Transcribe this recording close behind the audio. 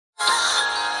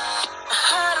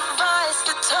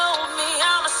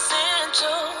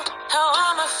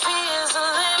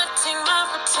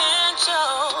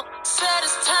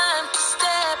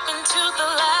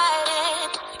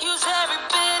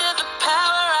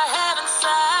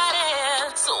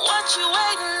what you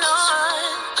waiting on?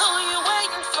 Who you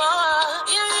waiting for?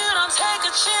 If you don't take a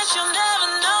chance, you'll never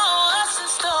know what's in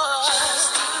store.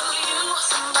 Just do you.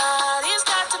 Somebody's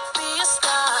got to be a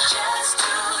star. Just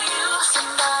do you.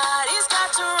 Somebody's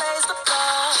got to raise the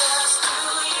bar. Just do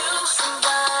you.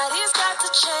 Somebody's got to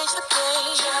change the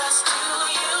game. Just do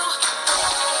you.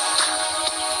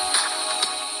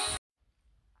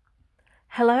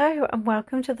 Hello and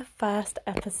welcome to the first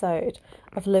episode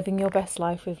of Living Your Best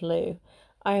Life with Lou.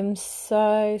 I'm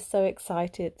so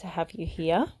excited to have you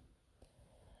here.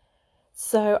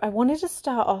 So I wanted to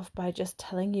start off by just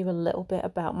telling you a little bit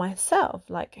about myself,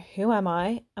 like who am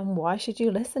I and why should you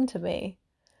listen to me?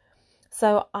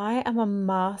 So I am a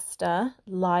master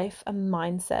life and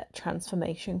mindset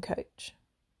transformation coach.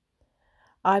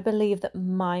 I believe that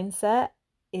mindset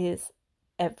is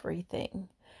everything.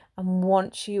 And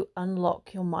once you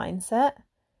unlock your mindset,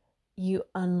 you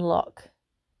unlock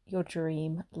your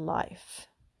dream life.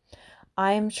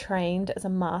 I am trained as a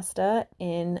master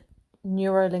in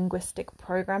neuro-linguistic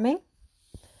programming,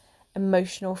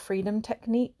 emotional freedom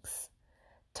techniques,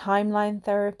 timeline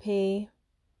therapy,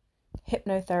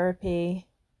 hypnotherapy,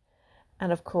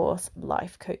 and of course,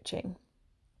 life coaching.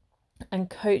 And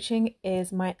coaching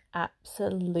is my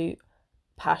absolute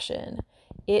passion.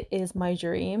 It is my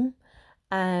dream.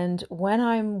 And when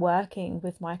I'm working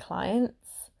with my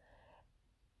clients,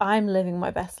 I'm living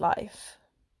my best life.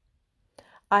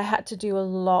 I had to do a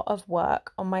lot of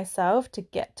work on myself to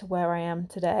get to where I am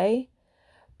today,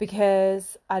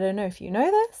 because I don't know if you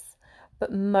know this,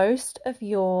 but most of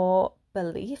your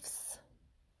beliefs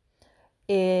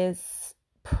is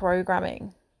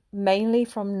programming, mainly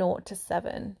from 0 to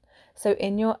 7. So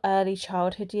in your early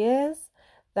childhood years,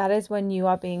 that is when you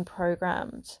are being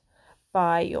programmed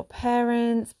by your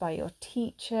parents, by your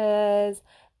teachers,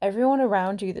 everyone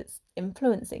around you that's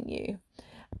influencing you.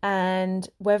 And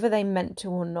whether they meant to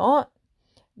or not,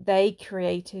 they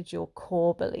created your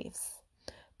core beliefs.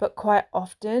 But quite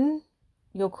often,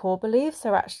 your core beliefs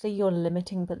are actually your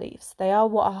limiting beliefs. They are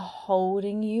what are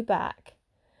holding you back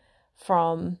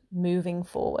from moving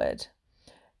forward.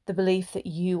 The belief that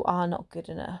you are not good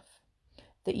enough,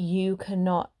 that you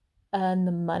cannot earn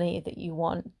the money that you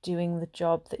want doing the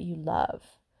job that you love,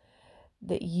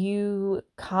 that you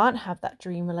can't have that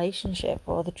dream relationship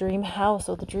or the dream house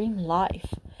or the dream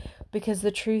life, because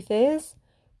the truth is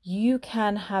you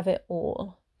can have it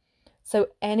all. So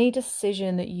any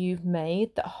decision that you've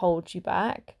made that holds you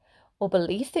back, or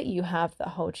belief that you have that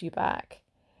holds you back,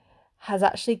 has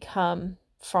actually come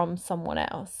from someone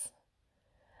else.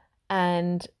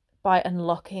 And by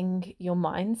unlocking your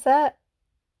mindset,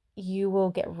 you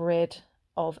will get rid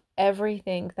of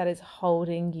everything that is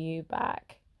holding you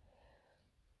back.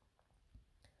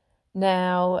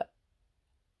 Now,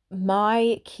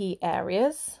 my key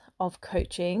areas of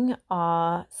coaching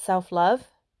are self-love,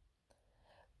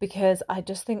 because I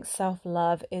just think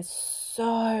self-love is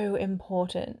so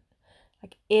important.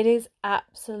 Like, it is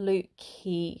absolute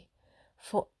key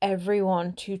for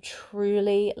everyone to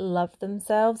truly love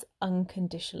themselves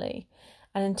unconditionally.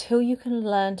 And until you can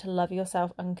learn to love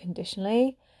yourself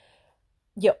unconditionally,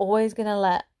 you're always going to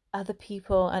let other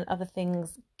people and other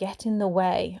things get in the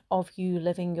way of you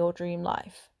living your dream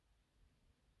life.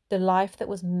 The life that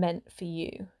was meant for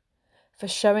you, for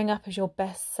showing up as your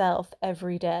best self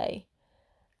every day.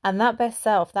 And that best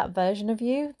self, that version of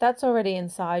you, that's already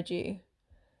inside you.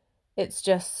 It's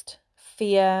just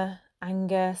fear,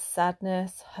 anger,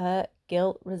 sadness, hurt,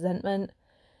 guilt, resentment.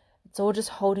 It's all just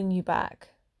holding you back.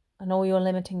 And all your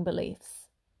limiting beliefs.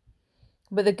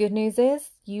 But the good news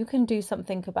is you can do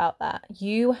something about that.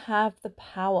 You have the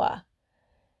power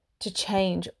to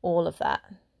change all of that.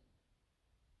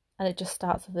 And it just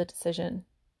starts with a decision.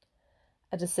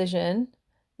 A decision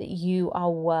that you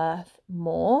are worth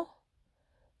more,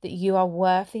 that you are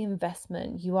worth the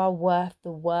investment, you are worth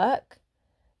the work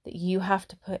that you have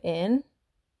to put in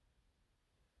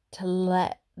to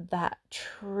let that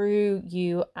true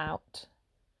you out.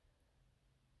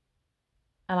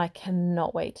 And I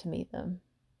cannot wait to meet them.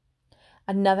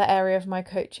 Another area of my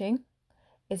coaching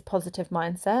is positive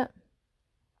mindset,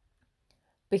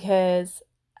 because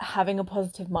having a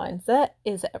positive mindset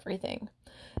is everything.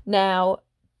 Now,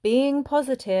 being a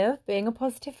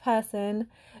positive person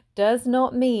does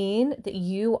not mean that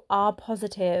you are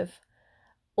positive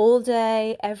all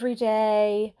day, every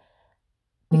day,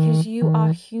 because you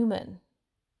are human.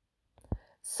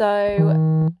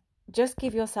 So just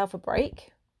give yourself a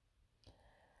break.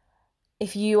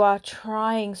 If you are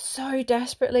trying so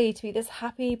desperately to be this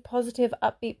happy, positive,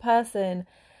 upbeat person,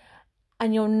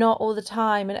 and you're not all the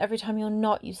time, and every time you're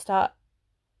not, you start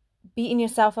beating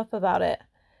yourself up about it,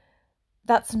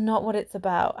 that's not what it's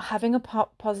about. Having a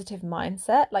positive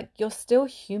mindset, like, you're still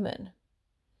human.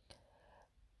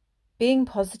 Being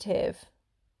positive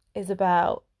is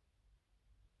about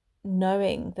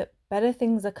knowing that better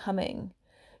things are coming.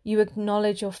 You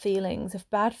acknowledge your feelings. If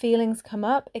bad feelings come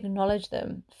up, acknowledge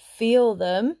them, feel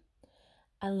them,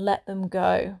 and let them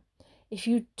go. If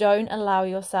you don't allow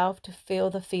yourself to feel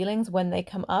the feelings when they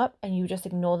come up and you just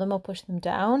ignore them or push them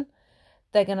down,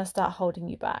 they're going to start holding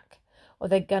you back, or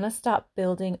they're going to start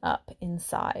building up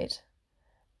inside.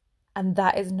 And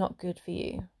that is not good for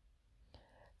you.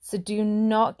 So do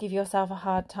not give yourself a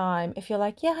hard time if you're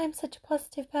like, yeah, I'm such a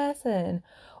positive person.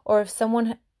 Or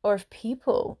if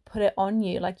people put it on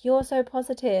you, like, you're so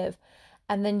positive,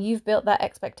 and then you've built that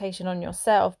expectation on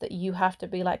yourself that you have to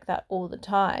be like that all the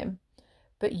time.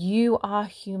 But you are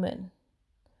human.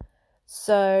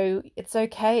 So it's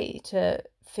okay to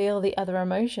feel the other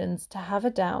emotions, to have a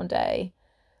down day.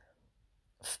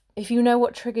 If you know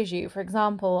what triggers you, for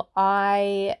example,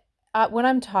 when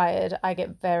I'm tired, I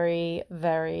get very,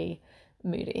 very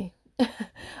moody.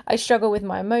 I struggle with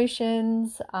my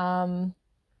emotions.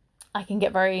 I can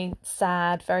get very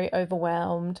sad, very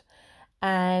overwhelmed,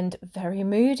 and very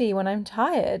moody when I'm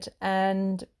tired.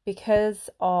 And because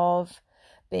of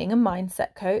being a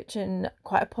mindset coach and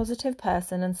quite a positive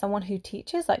person and someone who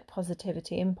teaches like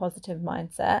positivity and positive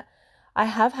mindset, I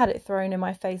have had it thrown in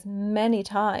my face many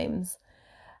times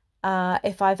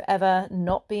if I've ever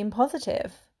not been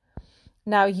positive.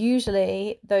 Now,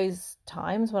 usually those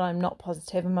times when I'm not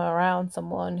positive and I'm around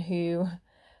someone who,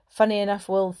 funny enough,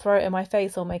 will throw it in my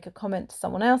face or make a comment to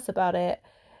someone else about it,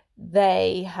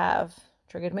 they have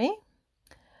triggered me,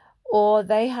 or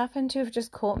they happen to have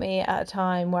just caught me at a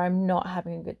time where I'm not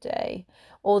having a good day.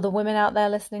 Or the women out there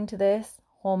listening to this,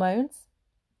 hormones.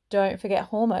 Don't forget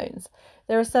hormones.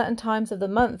 There are certain times of the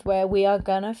month where we are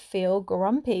gonna feel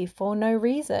grumpy for no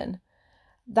reason.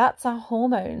 That's our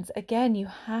hormones. Again, you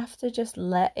have to just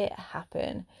let it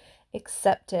happen,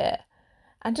 accept it,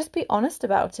 and just be honest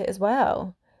about it as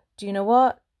well. Do you know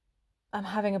what? I'm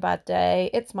having a bad day.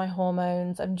 It's my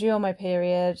hormones. I'm due on my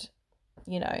period.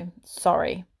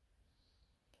 Sorry.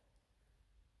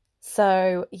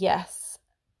 So, yes,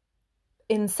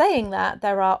 in saying that,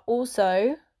 there are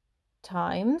also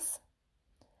times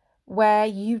where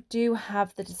you do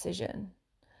have the decision.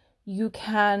 You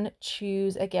can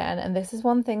choose again. And this is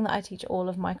one thing that I teach all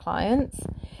of my clients,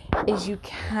 is you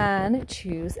can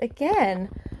choose again.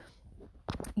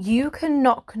 You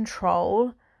cannot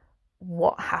control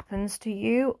what happens to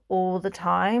you all the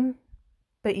time,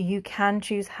 but you can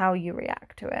choose how you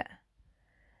react to it.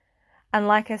 And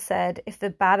like I said, if the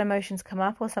bad emotions come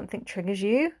up or something triggers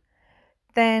you,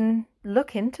 then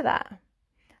look into that.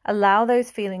 Allow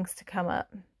those feelings to come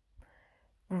up.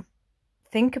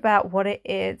 Think about what it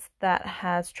is that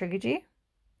has triggered you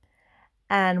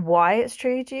and why it's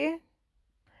triggered you,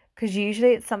 because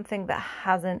usually it's something that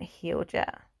hasn't healed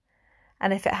yet.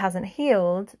 And if it hasn't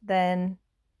healed, then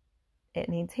it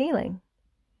needs healing.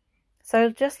 So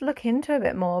just look into a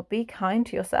bit more. Be kind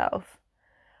to yourself.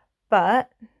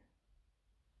 But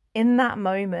in that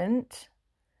moment,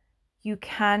 you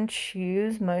can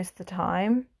choose most of the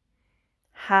time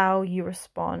how you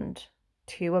respond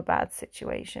to a bad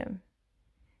situation.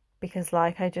 Because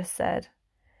like I just said,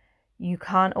 you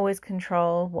can't always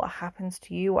control what happens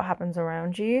to you, what happens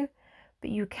around you, but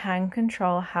you can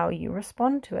control how you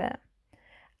respond to it.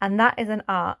 And that is an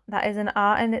art. That is an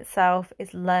art in itself,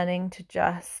 is learning to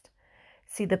just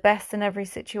see the best in every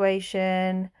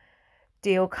situation,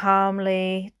 deal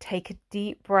calmly, take a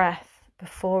deep breath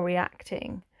before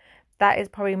reacting. That is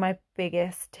probably my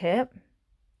biggest tip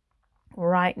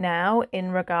right now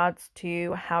in regards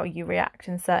to how you react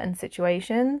in certain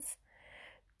situations.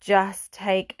 Just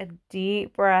take a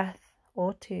deep breath,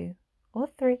 or 2, or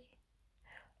 3,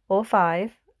 or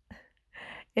 5,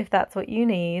 if that's what you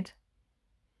need,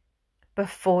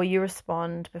 before you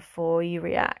respond, before you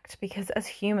react. Because as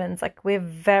humans, like, we're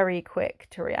very quick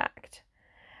to react.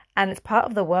 And it's part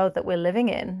of the world that we're living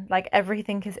in. Like,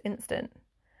 everything is instant.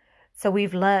 So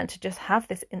we've learned to just have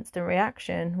this instant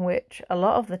reaction, which a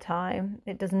lot of the time,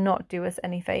 it does not do us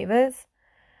any favors.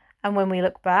 And when we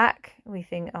look back, we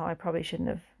think, oh, I probably shouldn't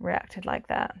have reacted like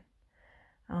that.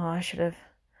 Oh, I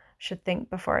should think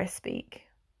before I speak.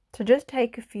 So just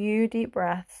take a few deep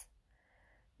breaths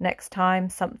next time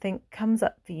something comes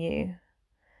up for you,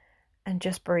 and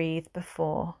just breathe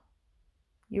before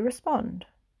you respond.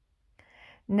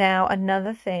 Now,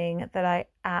 another thing that I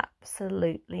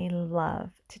absolutely love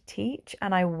to teach,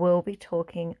 and I will be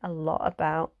talking a lot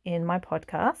about in my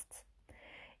podcasts,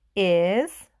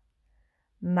 is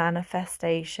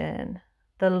manifestation,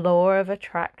 the law of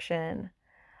attraction.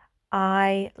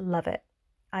 I love it.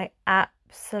 I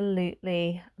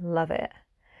absolutely love it.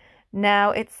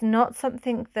 Now, it's not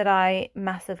something that I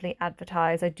massively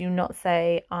advertise. I do not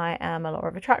say I am a law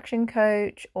of attraction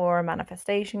coach or a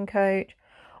manifestation coach,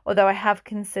 although I have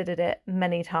considered it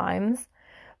many times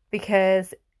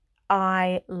because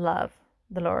I love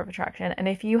the law of attraction. And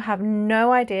if you have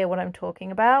no idea what I'm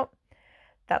talking about,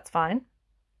 that's fine.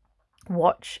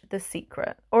 Watch The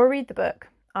Secret or read the book.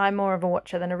 I'm more of a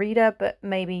watcher than a reader, but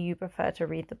maybe you prefer to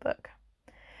read the book.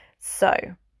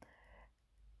 So,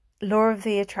 law of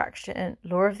attraction,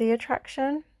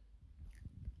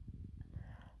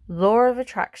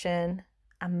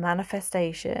 and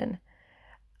manifestation.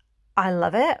 I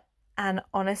love it. And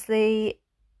honestly,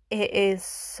 it is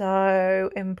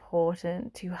so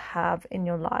important to have in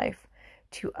your life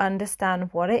to understand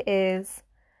what it is,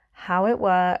 how it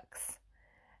works,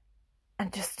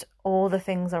 and just all the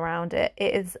things around it.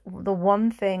 It is the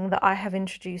one thing that I have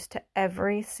introduced to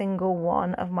every single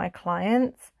one of my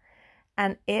clients,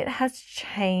 and it has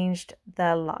changed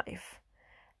their life.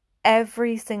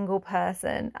 Every single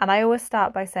person. And I always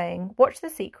start by saying, watch The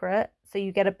Secret so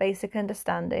you get a basic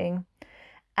understanding,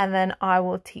 and then I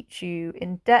will teach you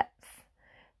in depth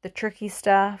the tricky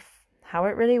stuff, how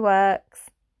it really works.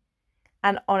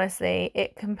 And honestly,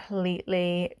 it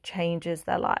completely changes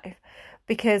their life,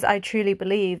 because I truly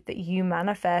believe that you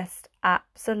manifest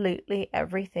absolutely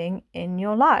everything in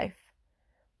your life,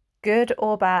 good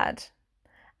or bad.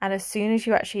 And as soon as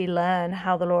you actually learn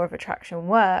how the law of attraction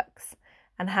works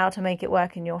and how to make it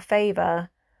work in your favor,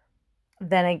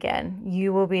 then again,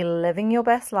 you will be living your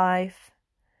best life,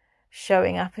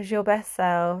 showing up as your best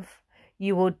self.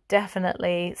 You will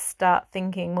definitely start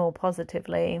thinking more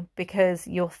positively, because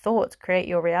your thoughts create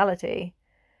your reality.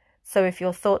 So if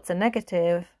your thoughts are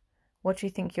negative, what do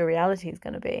you think your reality is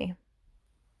going to be?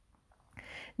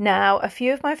 Now, a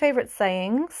few of my favorite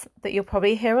sayings that you'll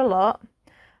probably hear a lot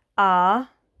are,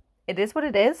 it is what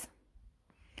it is,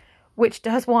 which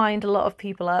does wind a lot of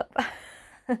people up.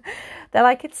 They're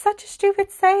like, it's such a stupid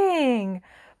saying,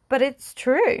 but it's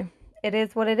true. It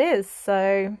is what it is.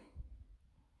 So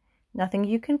nothing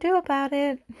you can do about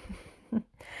it. You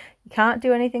can't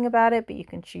do anything about it, but you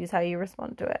can choose how you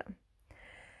respond to it.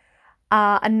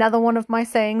 Another one of my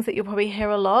sayings that you'll probably hear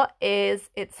a lot is,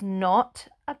 it's not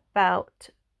about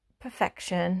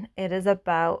perfection. It is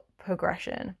about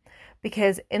progression.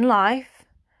 Because in life,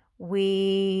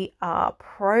 we are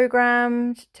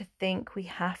programmed to think we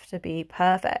have to be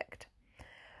perfect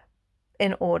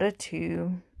in order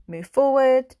to move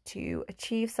forward, to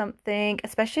achieve something,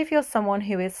 especially if you're someone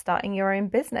who is starting your own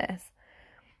business.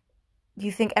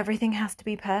 You think everything has to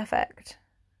be perfect,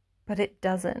 but it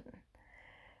doesn't.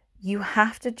 You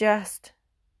have to just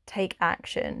take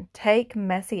action, take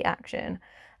messy action,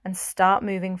 and start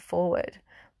moving forward.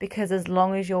 Because as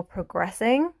long as you're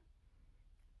progressing,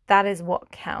 that is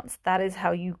what counts. That is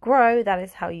how you grow. That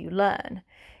is how you learn.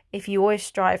 If you always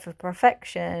strive for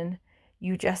perfection,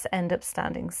 you just end up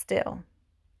standing still.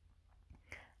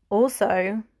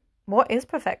 Also, what is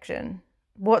perfection?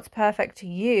 What's perfect to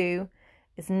you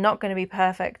is not going to be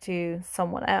perfect to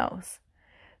someone else.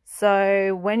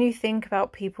 So when you think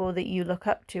about people that you look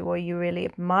up to or you really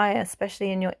admire,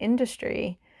 especially in your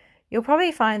industry, you'll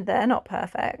probably find they're not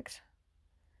perfect.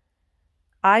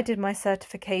 I did my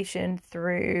certification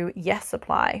through Yes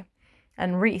Supply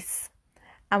and Reese.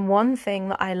 And one thing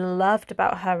that I loved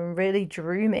about her and really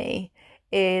drew me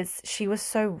is she was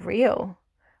so real,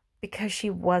 because she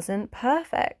wasn't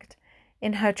perfect.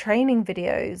 In her training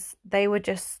videos, they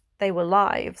were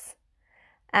lives.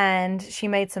 And she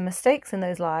made some mistakes in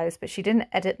those lives, but she didn't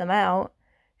edit them out.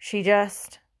 She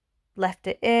just left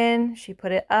it in. She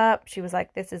put it up. She was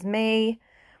like, this is me.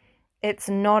 It's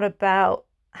not about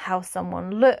how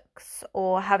someone looks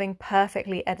or having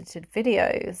perfectly edited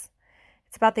videos.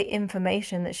 It's about the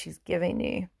information that she's giving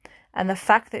you. And the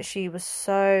fact that she was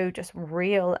so just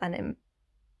real and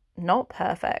not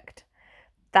perfect.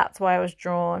 That's why I was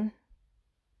drawn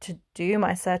to do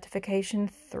my certification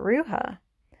through her.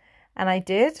 And I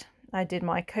did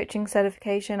my coaching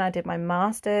certification, I did my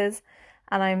master's,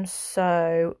 and I'm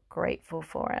so grateful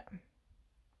for it.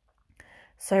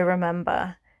 So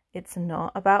remember, it's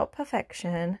not about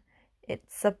perfection,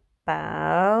 it's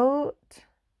about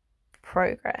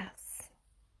progress.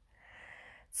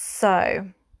 So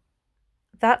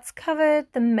that's covered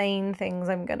the main things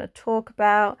I'm going to talk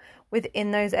about.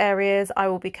 Within those areas, I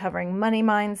will be covering money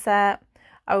mindset,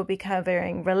 I will be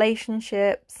covering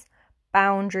relationships,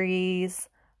 boundaries,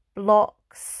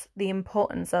 blocks, the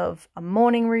importance of a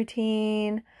morning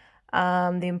routine,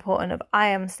 the importance of I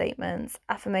am statements,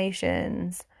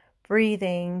 affirmations,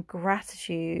 breathing,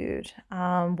 gratitude.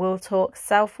 We'll talk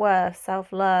self-worth,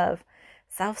 self-love,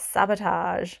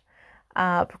 self-sabotage,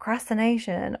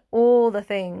 procrastination, all of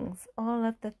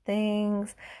the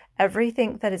things,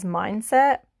 everything that is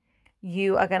mindset,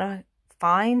 you are going to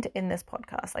find in this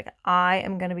podcast. Like, I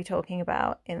am going to be talking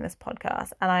about in this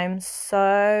podcast. And I'm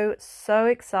so, so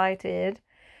excited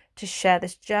to share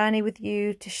this journey with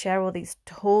you, to share all these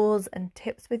tools and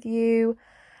tips with you,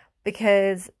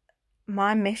 because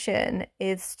my mission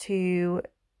is to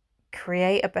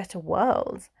create a better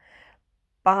world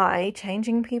by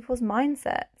changing people's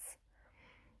mindsets.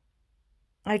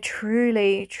 I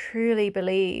truly, truly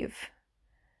believe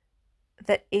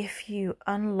that if you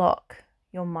unlock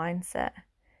your mindset,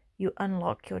 you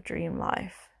unlock your dream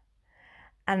life.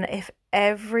 And if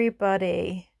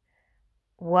everybody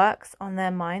works on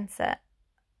their mindset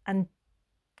and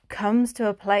comes to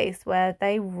a place where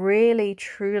they really,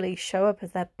 truly show up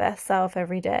as their best self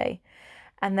every day,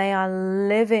 and they are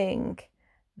living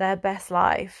their best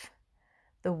life,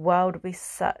 the world will be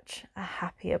such a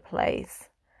happier place.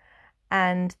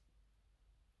 And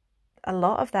a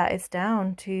lot of that is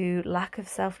down to lack of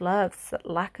self-love,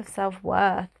 lack of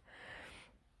self-worth,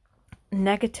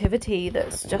 negativity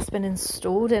that's just been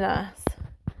installed in us,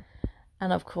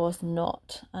 and of course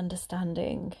not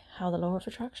understanding how the law of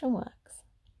attraction works.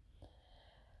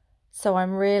 So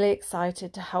I'm really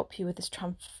excited to help you with this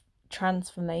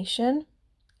transformation,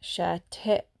 share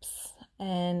tips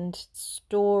and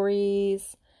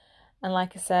stories, and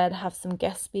like I said, have some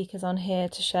guest speakers on here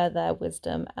to share their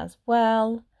wisdom as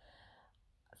well.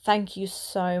 Thank you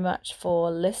so much for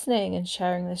listening and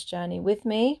sharing this journey with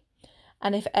me.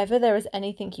 And if ever there is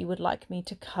anything you would like me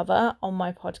to cover on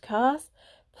my podcast,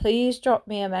 please drop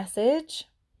me a message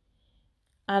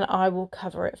and I will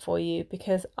cover it for you,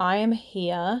 because I am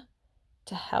here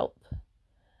to help.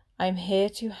 I'm here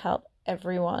to help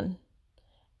everyone,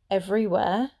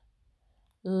 everywhere,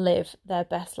 live their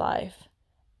best life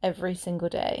every single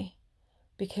day,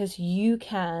 because you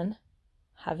can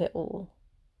have it all.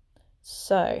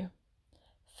 So,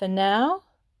 for now,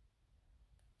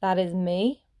 that is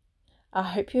me. I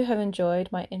hope you have enjoyed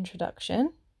my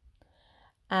introduction,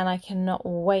 and I cannot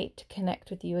wait to connect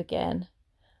with you again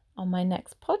on my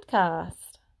next podcast.